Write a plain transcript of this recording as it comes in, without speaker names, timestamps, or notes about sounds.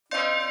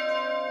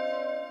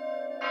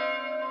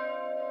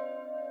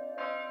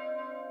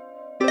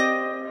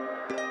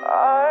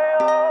I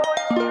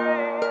always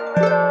dream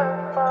that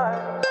I'd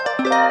find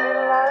somebody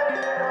like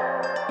you.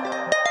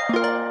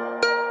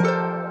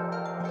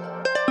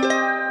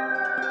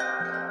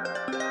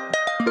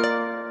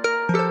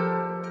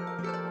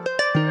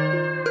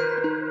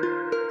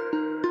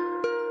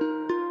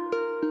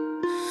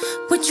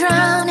 We're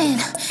drowning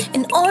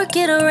in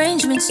orchid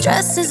arrangements,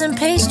 dresses and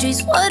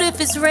pastries. What if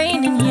it's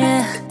raining?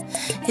 Yeah,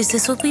 is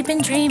this what we've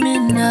been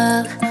dreaming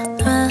of?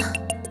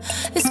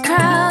 It's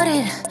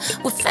crowded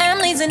with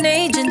families and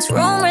agents,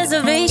 room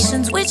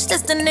reservations, which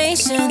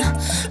destination?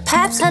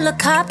 Paps,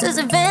 helicopters,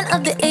 event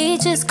of the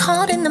ages,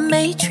 caught in the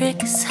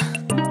matrix.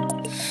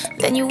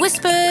 Then you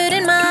whispered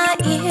in my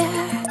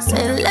ear,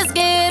 said let's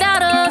get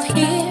out of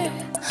here.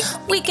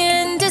 We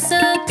can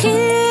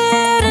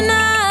disappear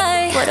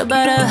tonight. What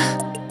about a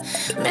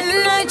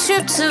midnight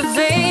trip to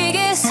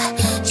Vegas?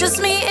 Just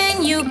me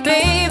and you,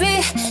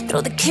 baby.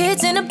 Throw the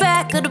kids in the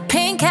back of the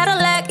pink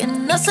Cadillac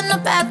and us in the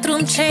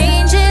bathroom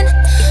changing.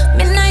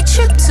 Midnight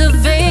trip to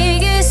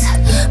Vegas,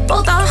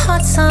 both our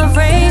hearts are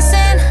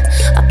racing.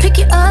 I pick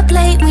you up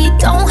late, we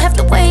don't have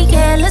to wait.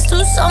 Yeah, let's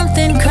do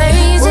something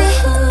crazy.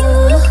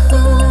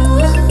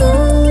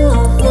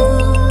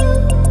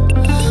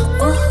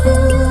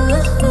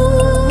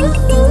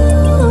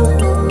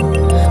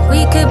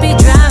 We could be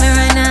driving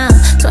right now,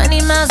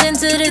 20 miles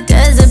into the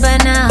desert by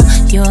now.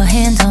 Your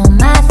hand on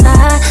my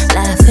thigh,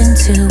 laughing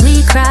till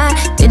we cry.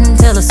 Didn't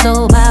tell a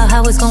soul about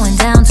how it's going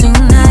down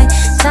tonight.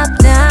 Top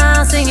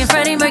down, singing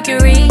Freddie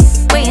Mercury,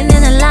 waiting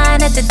in a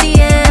line at the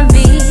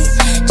DMV.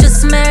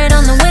 Just married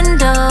on the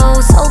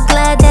window, so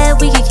glad that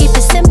we could keep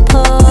it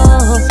simple.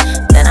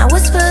 Then I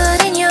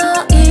whispered in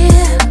your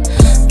ear,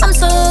 I'm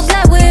so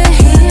glad we're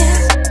here,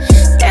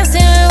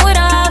 dancing with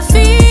our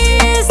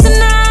fears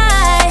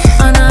tonight.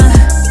 On a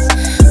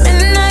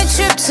midnight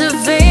trip to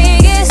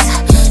Vegas,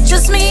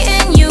 just me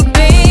and you,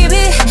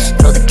 baby.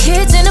 Throw the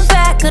kids in the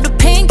back of the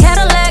pink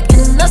Cadillac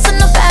and us in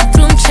the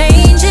bathroom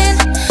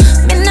changing.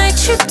 Midnight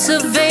trip to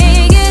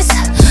Vegas,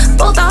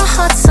 both our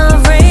hearts are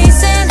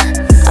racing.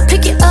 I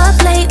pick you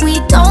up late, we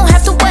don't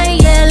have to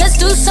wait. Yeah, let's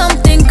do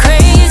something crazy.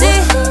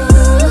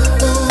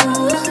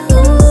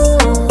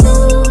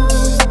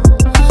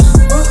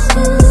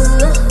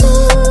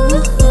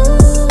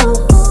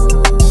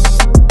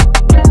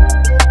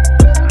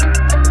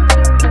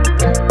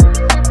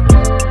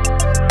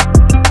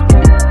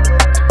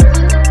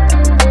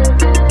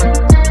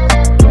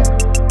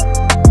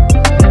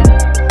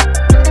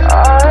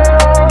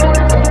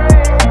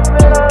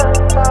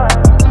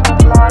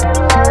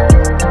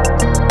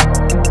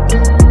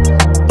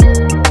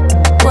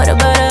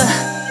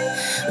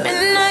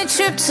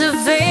 Trip to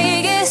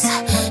Vegas,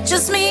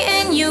 just me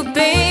and you,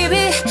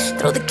 baby.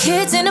 Throw the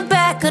kids in the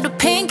back of the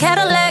pink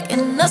Cadillac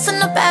and us in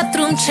the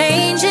bathroom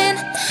changing.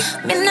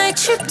 Midnight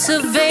trip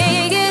to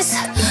Vegas,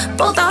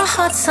 both our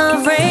hearts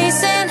are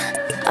racing.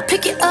 I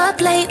pick you up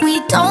late,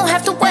 we don't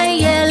have to wait.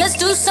 Yeah, let's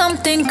do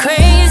something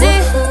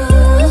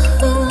crazy.